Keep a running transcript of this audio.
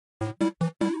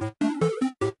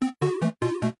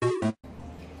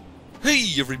Hey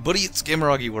everybody, it's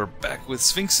Gameragi. We're back with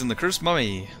Sphinx and the Cursed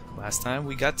Mummy. Last time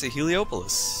we got to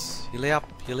Heliopolis,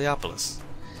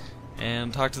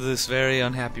 and talked to this very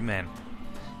unhappy man.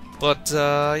 But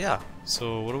yeah,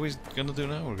 so what are we gonna do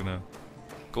now? We're gonna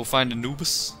go find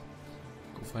Anubis.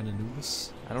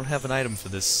 I don't have an item for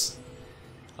this.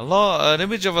 An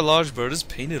image of a large bird is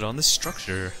painted on this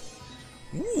structure.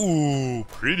 Ooh,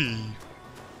 pretty.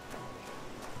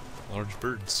 Large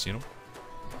birds, you know.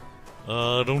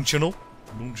 Don't you know?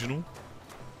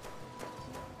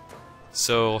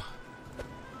 So,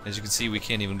 as you can see, we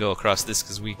can't even go across this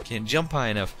because we can't jump high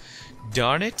enough.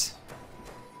 Darn it!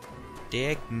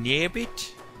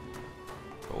 Dagnabbit!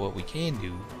 But what we can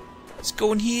do is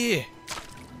go in here.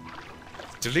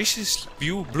 Delicious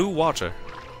blue water,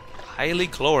 highly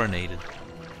chlorinated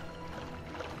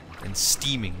and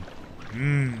steaming.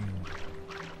 Mmm,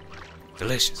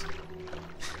 delicious.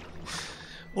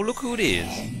 Well, look who it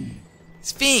is.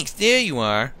 Sphinx, there you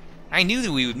are. I knew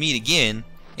that we would meet again.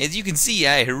 As you can see,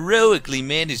 I heroically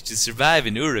managed to survive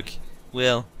in Uruk.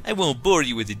 Well, I won't bore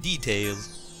you with the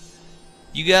details.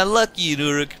 You got lucky in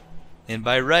Uruk, and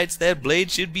by rights that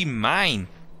blade should be mine.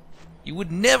 You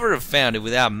would never have found it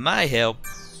without my help.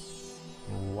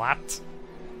 What?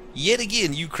 Yet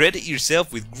again, you credit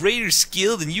yourself with greater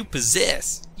skill than you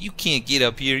possess. You can't get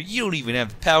up here. You don't even have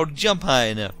the power to jump high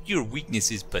enough. Your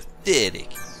weakness is pathetic.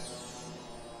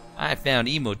 I found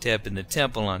Imhotep in the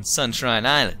temple on Sunshine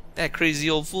Island. That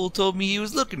crazy old fool told me he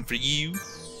was looking for you.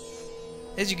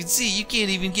 As you can see, you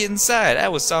can't even get inside. I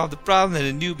will solve the problem that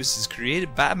Anubis has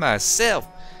created by myself,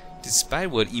 despite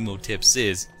what Imhotep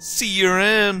says. See you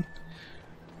around.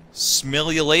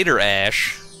 Smell you later,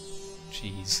 Ash.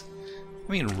 Jeez.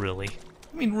 I mean, really.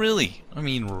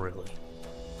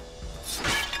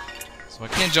 So I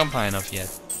can't jump high enough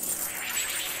yet.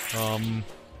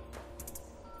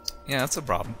 Yeah, that's a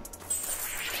problem.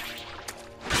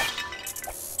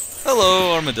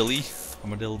 Hello, armadillo.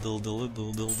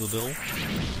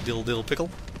 Dill pickle.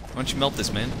 Why don't you melt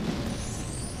this, man?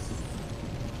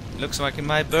 Looks like it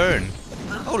might burn.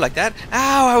 Oh, like that?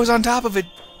 Ow, I was on top of it.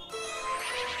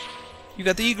 You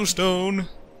got the eagle stone.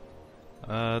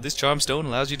 This charm stone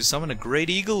allows you to summon a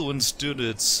great eagle when stood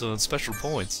at special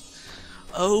points.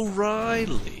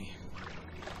 O'Reilly.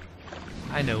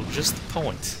 I know just the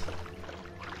point.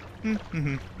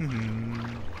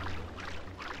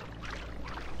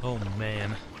 Oh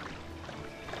man,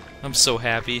 I'm so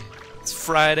happy. It's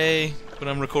Friday when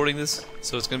I'm recording this,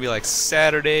 so it's gonna be like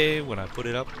Saturday when I put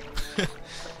it up.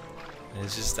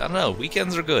 It's just, I don't know,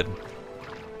 weekends are good.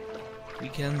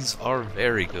 Weekends are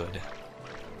very good.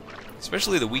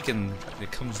 Especially the weekend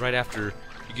that comes right after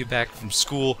you get back from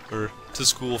school, or to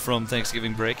school from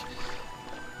Thanksgiving break.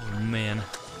 Oh man,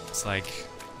 it's like,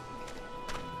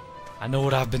 I know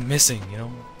what I've been missing, you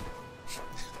know?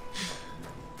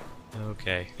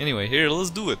 Okay, anyway, here, let's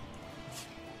do it.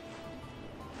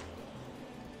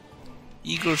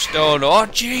 Eagle stone, oh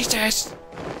Jesus!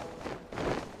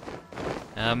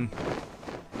 I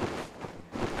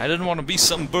didn't want to be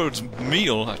some bird's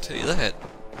meal, I tell you that.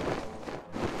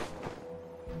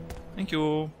 Thank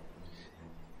you.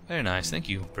 Very nice, thank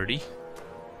you, birdie.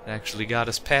 That actually got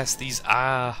us past these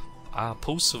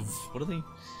posts of, what are they?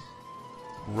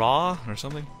 Raw or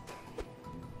something?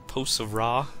 Posts of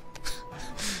raw?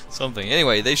 Something.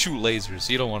 Anyway, they shoot lasers.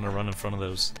 You don't want to run in front of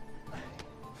those.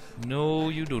 No,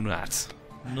 you do not.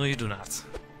 No, you do not.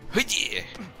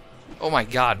 Oh my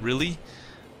god, really?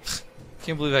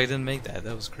 Can't believe I didn't make that.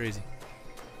 That was crazy.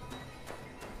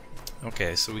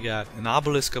 Okay, so we got an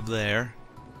obelisk up there.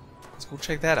 Let's go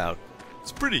check that out.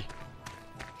 It's pretty.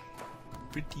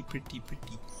 Pretty.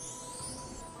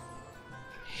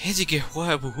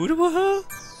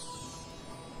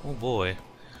 Oh boy.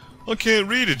 I can't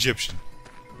read Egyptian.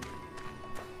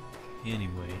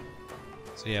 Anyway.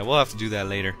 So yeah, we'll have to do that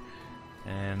later.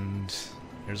 And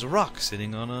there's a rock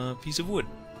sitting on a piece of wood.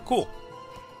 Cool.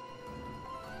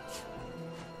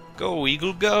 Go,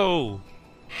 eagle, go!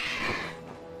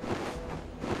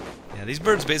 Yeah, these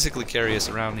birds basically carry us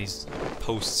around these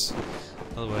posts.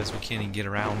 Otherwise we can't even get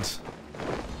around.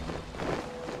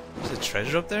 There's a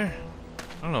treasure up there?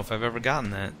 I don't know if I've ever gotten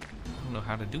that. I don't know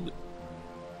how to do it.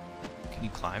 Can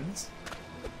you climb this?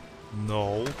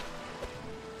 No.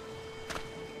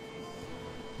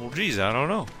 Well, geez, I don't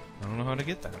know. I don't know how to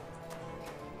get that.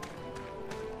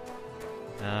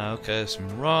 Okay,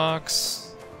 some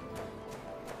rocks.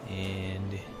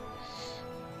 And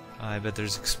I bet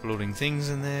there's exploding things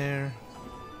in there.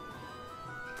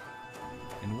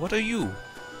 And what are you?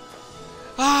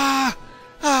 Ah!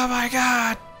 Oh my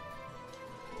god!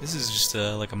 This is just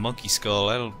like a monkey skull.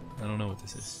 I don't know what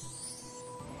this is.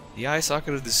 The eye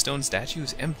socket of this stone statue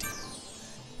is empty.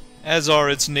 as are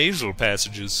its nasal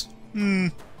passages.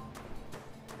 Maybe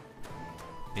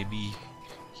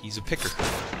he's a picker.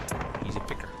 He's a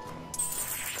picker.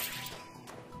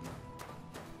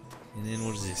 And then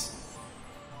what is this?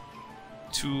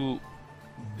 To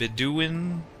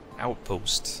Bedouin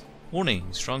Outpost.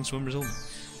 Warning, strong swimmers only.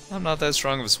 I'm not that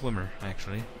strong of a swimmer,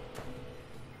 actually.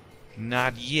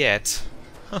 Not yet.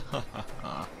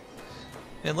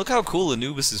 Man, look how cool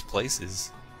Anubis' place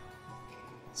is.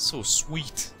 So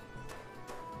sweet.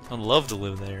 I'd love to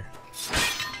live there.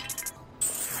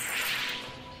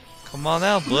 Come on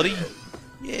out, buddy.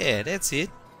 Yeah, that's it.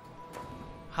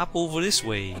 Hop over this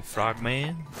way,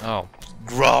 frogman. Oh,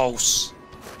 gross.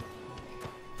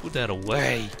 Put that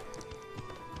away.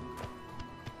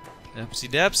 Dapsy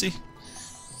dapsy.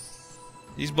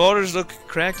 These borders look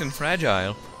cracked and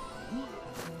fragile.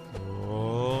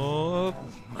 Oh.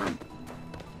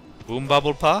 Boom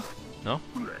bubble pa? No?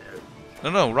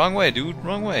 No, wrong way, dude.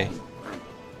 Wrong way.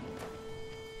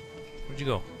 Where'd you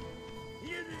go?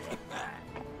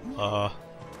 Up,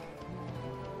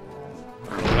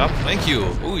 thank you.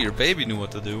 Ooh, your baby knew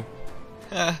what to do.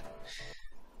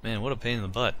 Man, what a pain in the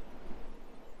butt.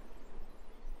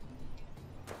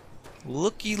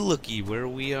 Looky where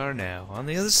we are now. On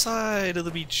the other side of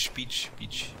the beach.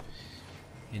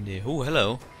 And oh,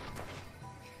 hello.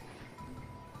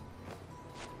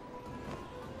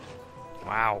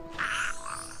 Wow.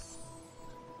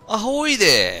 Ahoy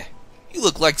there! You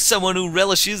look like someone who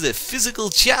relishes a physical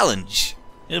challenge.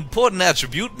 An important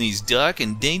attribute in these dark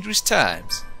and dangerous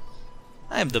times.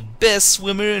 I am the best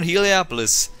swimmer in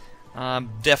Heliopolis. I'm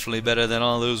definitely better than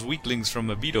all those weaklings from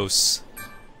Abydos.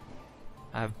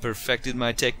 I've perfected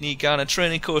my technique on a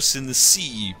training course in the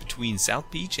sea between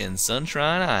South Beach and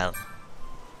Sunshine Island.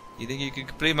 You think you can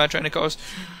complete my training course?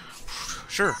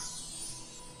 Sure.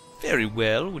 Very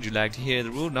well. Would you like to hear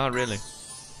the rule? Not really.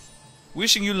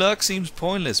 Wishing you luck seems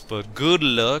pointless, but good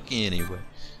luck anyway.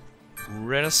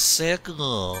 Ready, set,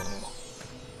 go.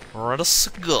 Ready,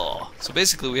 set, go. So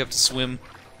basically we have to swim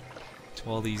to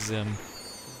all these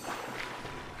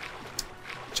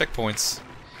checkpoints.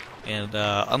 And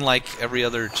unlike every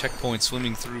other checkpoint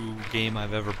swimming through game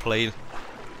I've ever played,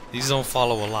 these don't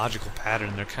follow a logical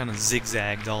pattern. They're kind of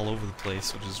zigzagged all over the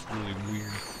place, which is really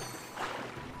weird.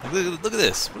 Look at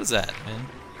this. What is that, man?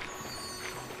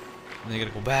 And they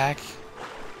gotta go back.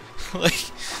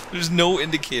 Like, there's no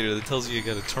indicator that tells you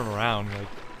gotta turn around. Like,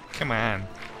 come on.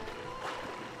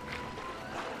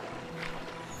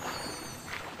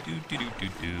 Do.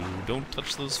 Don't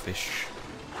touch those fish.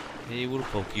 They will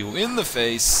poke you in the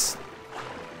face.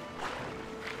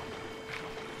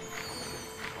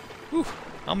 Whew.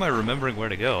 How am I remembering where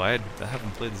to go? I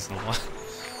haven't played this in a while.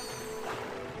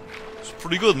 It's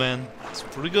pretty good, man. It's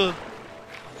pretty good.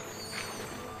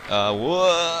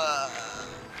 What?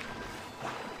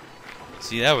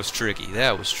 See, that was tricky.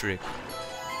 That was tricky.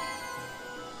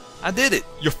 I did it,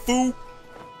 you fool!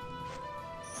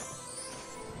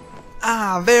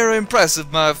 Ah, very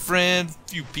impressive, my friend.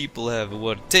 Few people have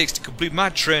what it takes to complete my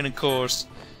training course.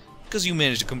 Because you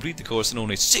managed to complete the course in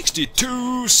only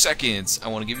 62 seconds. I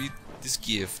want to give you this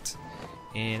gift.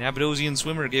 An Abydosian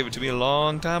swimmer gave it to me a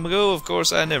long time ago. Of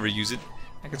course, I never use it.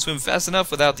 I can swim fast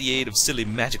enough without the aid of silly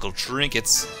magical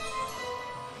trinkets.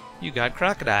 You got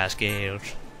crocodile scales.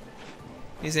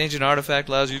 This ancient artifact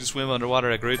allows you to swim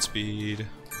underwater at great speed.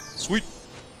 Sweet!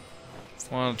 If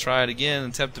you want to try it again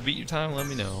and attempt to beat your time, let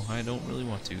me know. I don't really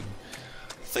want to.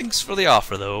 Thanks for the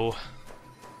offer, though.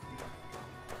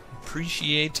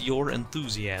 Appreciate your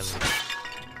enthusiasm.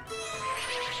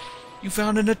 You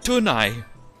found an Atun eye.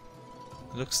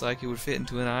 It looks like it would fit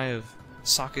into an eye of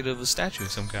socket of a statue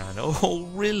of some kind. Oh,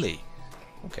 really?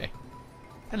 Okay.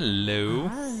 Hello.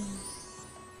 Hi.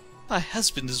 My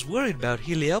husband is worried about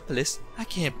Heliopolis. I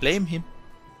can't blame him.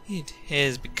 It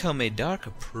has become a dark,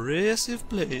 oppressive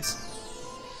place.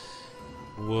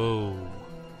 Whoa.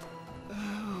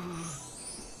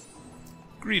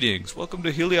 Greetings. Welcome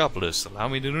to Heliopolis. Allow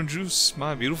me to introduce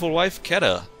my beautiful wife,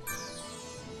 Keta.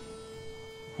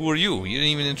 Who are you? You didn't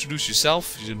even introduce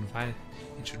yourself. You didn't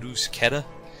introduce Keta.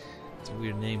 It's a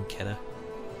weird name, Keta.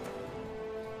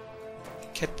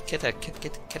 Keta.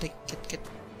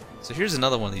 So here's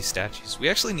another one of these statues. We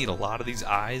actually need a lot of these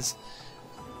eyes.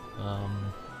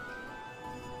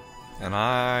 And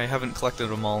I haven't collected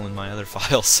them all in my other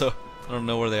files, so I don't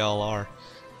know where they all are.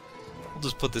 We'll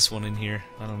just put this one in here.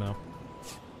 I don't know.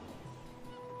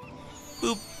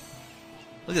 Boop.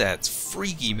 Look at that. It's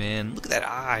freaky, man. Look at that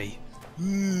eye.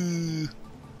 Ooh.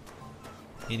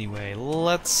 Anyway,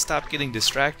 let's stop getting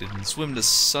distracted and swim to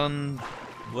Sun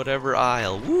whatever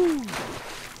Isle. Woo!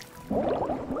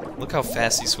 Look how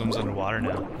fast he swims underwater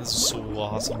now. This is so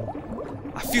awesome.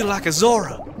 I feel like a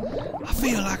Zora. I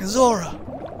feel like a Zora.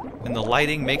 And the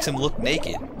lighting makes him look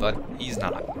naked, but he's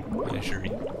not. I assure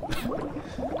you.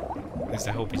 At least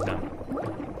I hope he's not.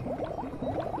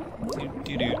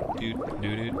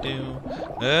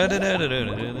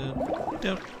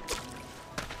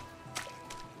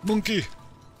 Monkey.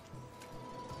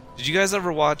 Did you guys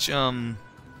ever watch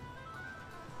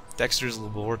Dexter's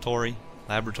Laboratory?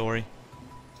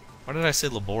 Why did I say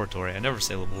laboratory? I never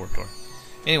say laboratory.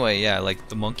 Anyway, yeah, like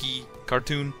the monkey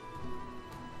cartoon.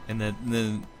 And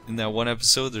then in that one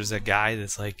episode, there's that guy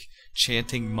that's like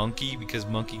chanting monkey because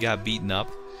monkey got beaten up.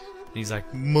 And he's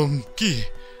like, monkey,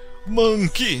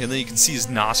 monkey. And then you can see his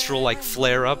nostril like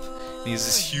flare up. And he has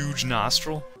this huge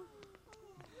nostril.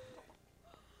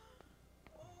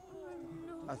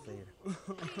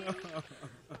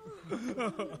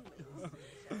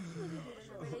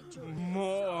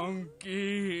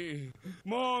 Monkey,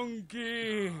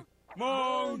 monkey,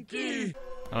 monkey.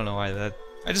 I don't know why that.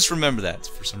 I just remember that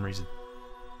for some reason.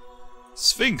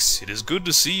 Sphinx, it is good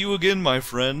to see you again, my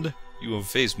friend. You have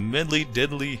faced many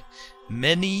deadly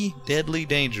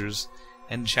dangers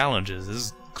and challenges. It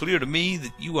is clear to me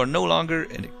that you are no longer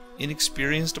an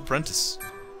inexperienced apprentice.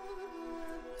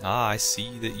 Ah, I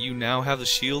see that you now have the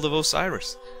shield of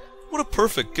Osiris. What a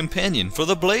perfect companion for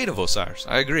the blade of Osiris.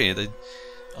 I agree,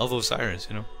 of Osiris,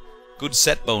 you know. Good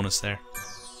set bonus there.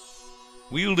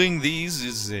 Wielding these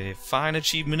is a fine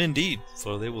achievement indeed,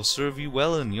 for they will serve you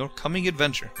well in your coming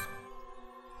adventure.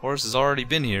 Horus has already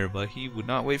been here, but he would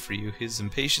not wait for you. His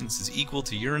impatience is equal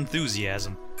to your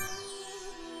enthusiasm.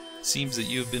 It seems that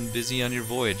you have been busy on your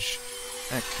voyage.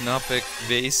 That canopic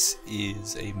vase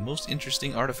is a most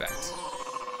interesting artifact.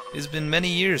 It has been many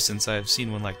years since I have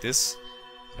seen one like this,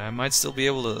 but I might still be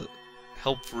able to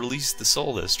help release the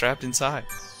soul that is trapped inside.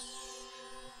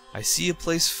 I see a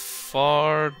place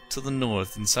far to the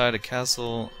north, inside a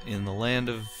castle in the land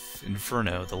of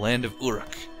Inferno, the land of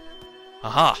Uruk.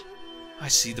 Aha! I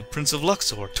see the Prince of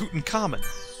Luxor, Tutankhamun.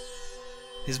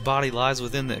 His body lies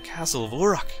within the castle of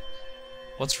Uruk.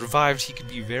 Once revived, he could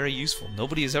be very useful.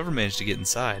 Nobody has ever managed to get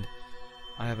inside.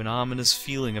 I have an ominous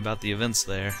feeling about the events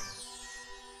there.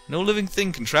 No living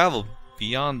thing can travel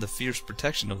beyond the fierce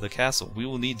protection of the castle. We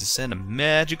will need to send a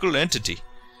magical entity.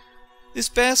 This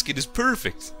basket is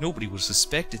perfect. Nobody will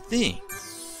suspect a thing.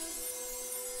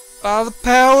 By the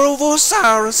power of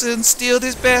Osiris, and steal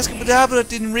this basket, but I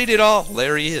didn't read it all.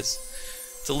 There he is.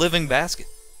 It's a living basket.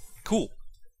 Cool.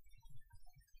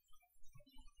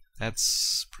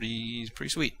 That's pretty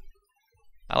sweet.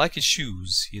 I like his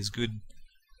shoes. He has good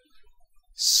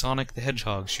Sonic the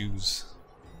Hedgehog shoes.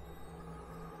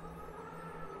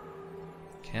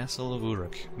 Castle of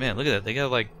Uruk. Man, look at that. They got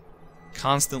like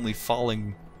constantly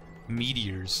falling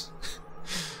meteors.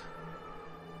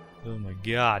 Oh my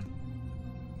god.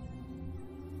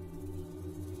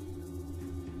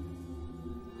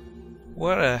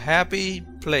 What a happy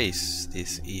place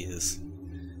this is.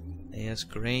 There's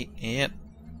great Aunt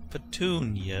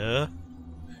Petunia.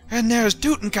 And there's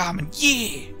Tutankhamun.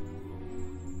 Yeah!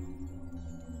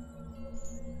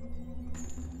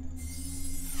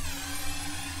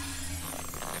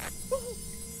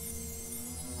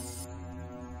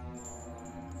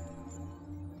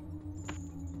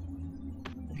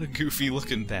 What a goofy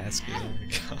looking basket. Oh my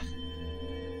god.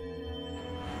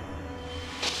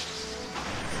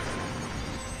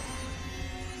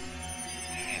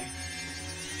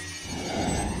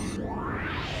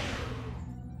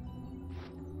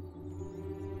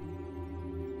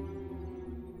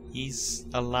 He's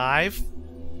alive?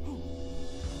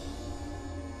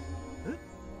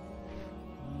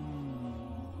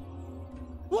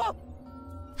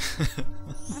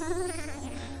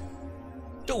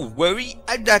 Don't worry,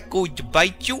 I'm not going to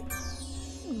bite you.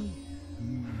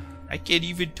 I can't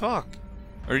even talk.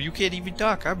 Or you can't even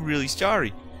talk, I'm really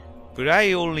sorry. But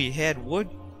I only had one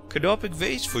canopic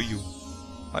vase for you.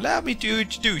 Allow me to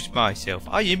introduce myself.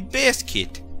 I am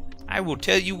Bas-Ket. I will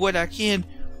tell you what I can,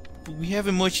 but we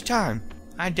haven't much time.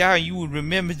 I doubt you will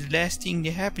remember the last thing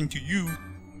that happened to you.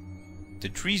 The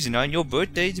treason on your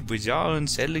birthday, the bizarre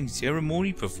unsettling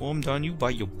ceremony performed on you by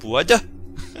your brother.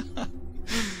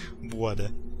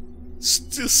 Brother.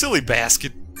 Silly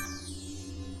basket.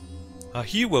 A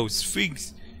hero,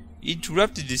 Sphinx,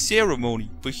 interrupted the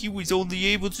ceremony, but he was only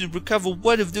able to recover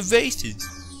one of the vases.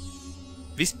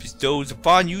 This bestows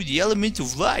upon you the element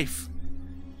of life.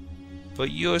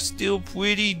 But you're still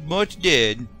pretty much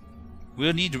dead.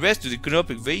 We'll need the rest of the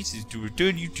canopic vases to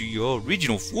return you to your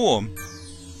original form.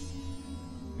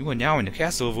 You are now in the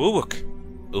castle of Uruk.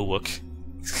 Uruk.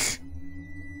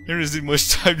 There isn't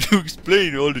much time to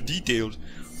explain all the details,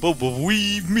 but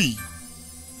believe me,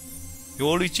 The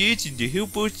only chance is to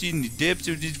help us in the depths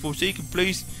of this forsaken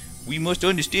place. We must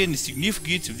understand the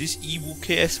significance of this evil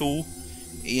castle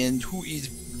and who is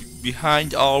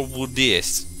behind all of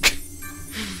this.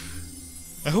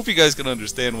 I hope you guys can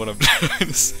understand what I'm trying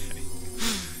to say.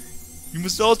 You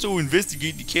must also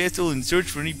investigate the castle and search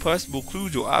for any possible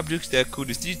clues or objects that could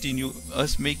assist in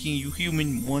us making you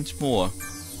human once more.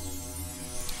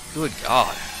 Good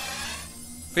God.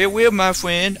 Farewell, my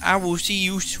friend. I will see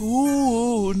you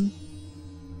soon.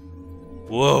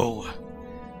 Whoa.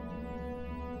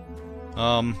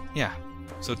 Yeah.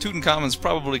 So Tutankhamun's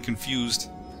probably confused.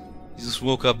 He just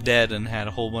woke up dead and had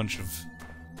a whole bunch of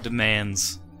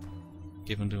demands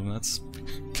given to him. That's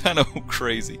kind of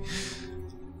crazy.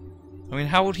 I mean,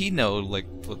 how would he know, like,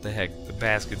 what the heck the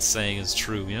Bas-Ket's saying is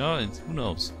true, you know? And who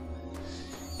knows?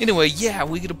 Anyway, yeah,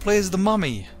 we get to play as the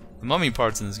mummy. The mummy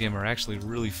parts in this game are actually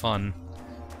really fun.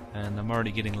 And I'm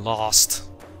already getting lost.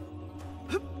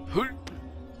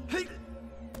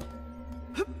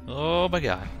 Oh my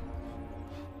god.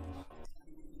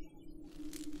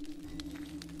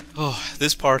 Oh,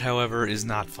 this part, however, is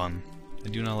not fun. I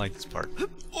do not like this part.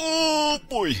 Oh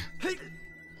boy!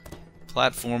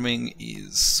 Platforming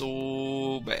is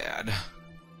so bad.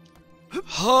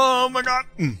 Oh my god!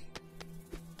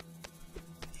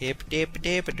 Hip dip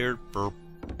dip dirt burp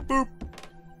boop.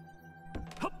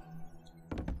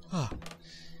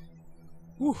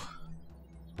 Whew.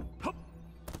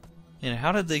 And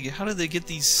how did they get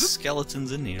these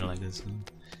skeletons in here like this?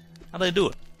 How did they do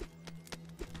it?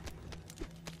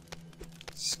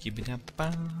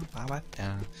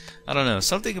 I don't know.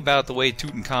 Something about the way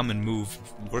Tutankhamun moved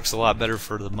works a lot better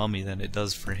for the mummy than it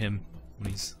does for him when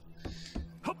he's.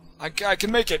 I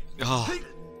can make it. Oh.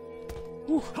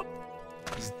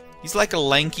 He's like a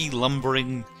lanky,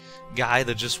 lumbering guy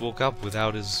that just woke up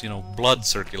without his, blood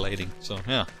circulating. So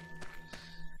yeah,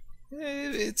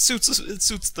 it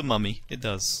suits the mummy. It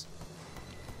does.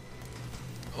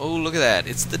 Oh, look at that!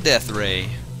 It's the death ray.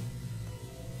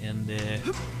 And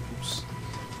oops,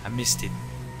 I missed it.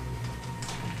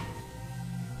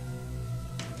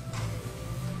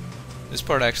 This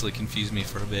part actually confused me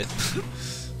for a bit.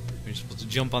 You're supposed to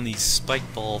jump on these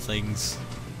spike ball things.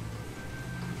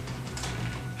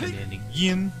 And then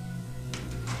again.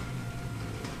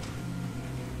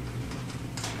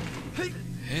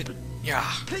 Hit.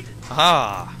 Yeah.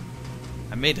 Aha!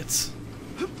 I made it.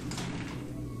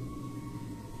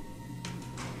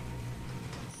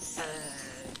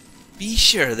 Be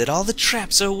sure that all the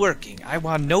traps are working. I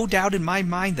want no doubt in my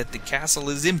mind that the castle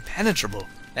is impenetrable.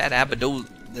 That the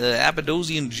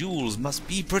Abydosian jewels must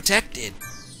be protected.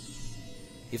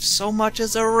 If so much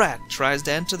as a rat tries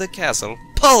to enter the castle,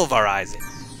 pulverize it.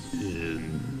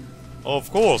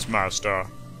 Of course, master.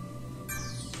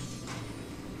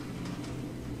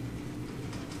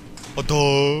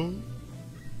 Ado.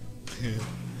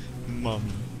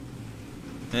 Mummy.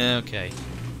 Okay.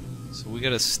 So we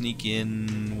gotta sneak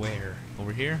in where?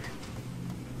 Over here?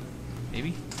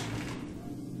 Maybe?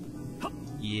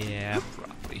 Yeah,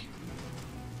 probably.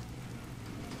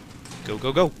 Go,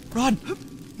 go, go! Run!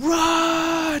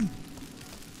 Run!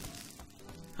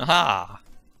 Haha!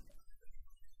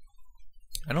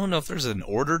 I don't know if there's an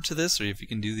order to this or if you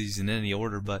can do these in any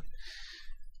order, but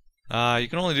you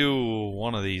can only do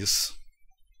one of these.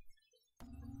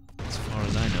 As far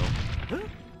as I know.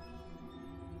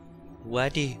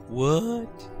 What?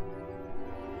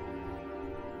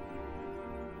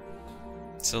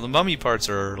 So the mummy parts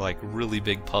are like really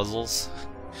big puzzles.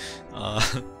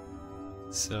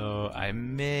 So I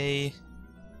may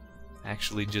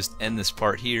actually just end this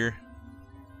part here.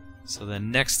 So then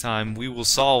next time we will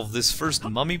solve this first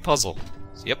mummy puzzle.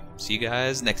 Yep, see you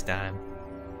guys next time.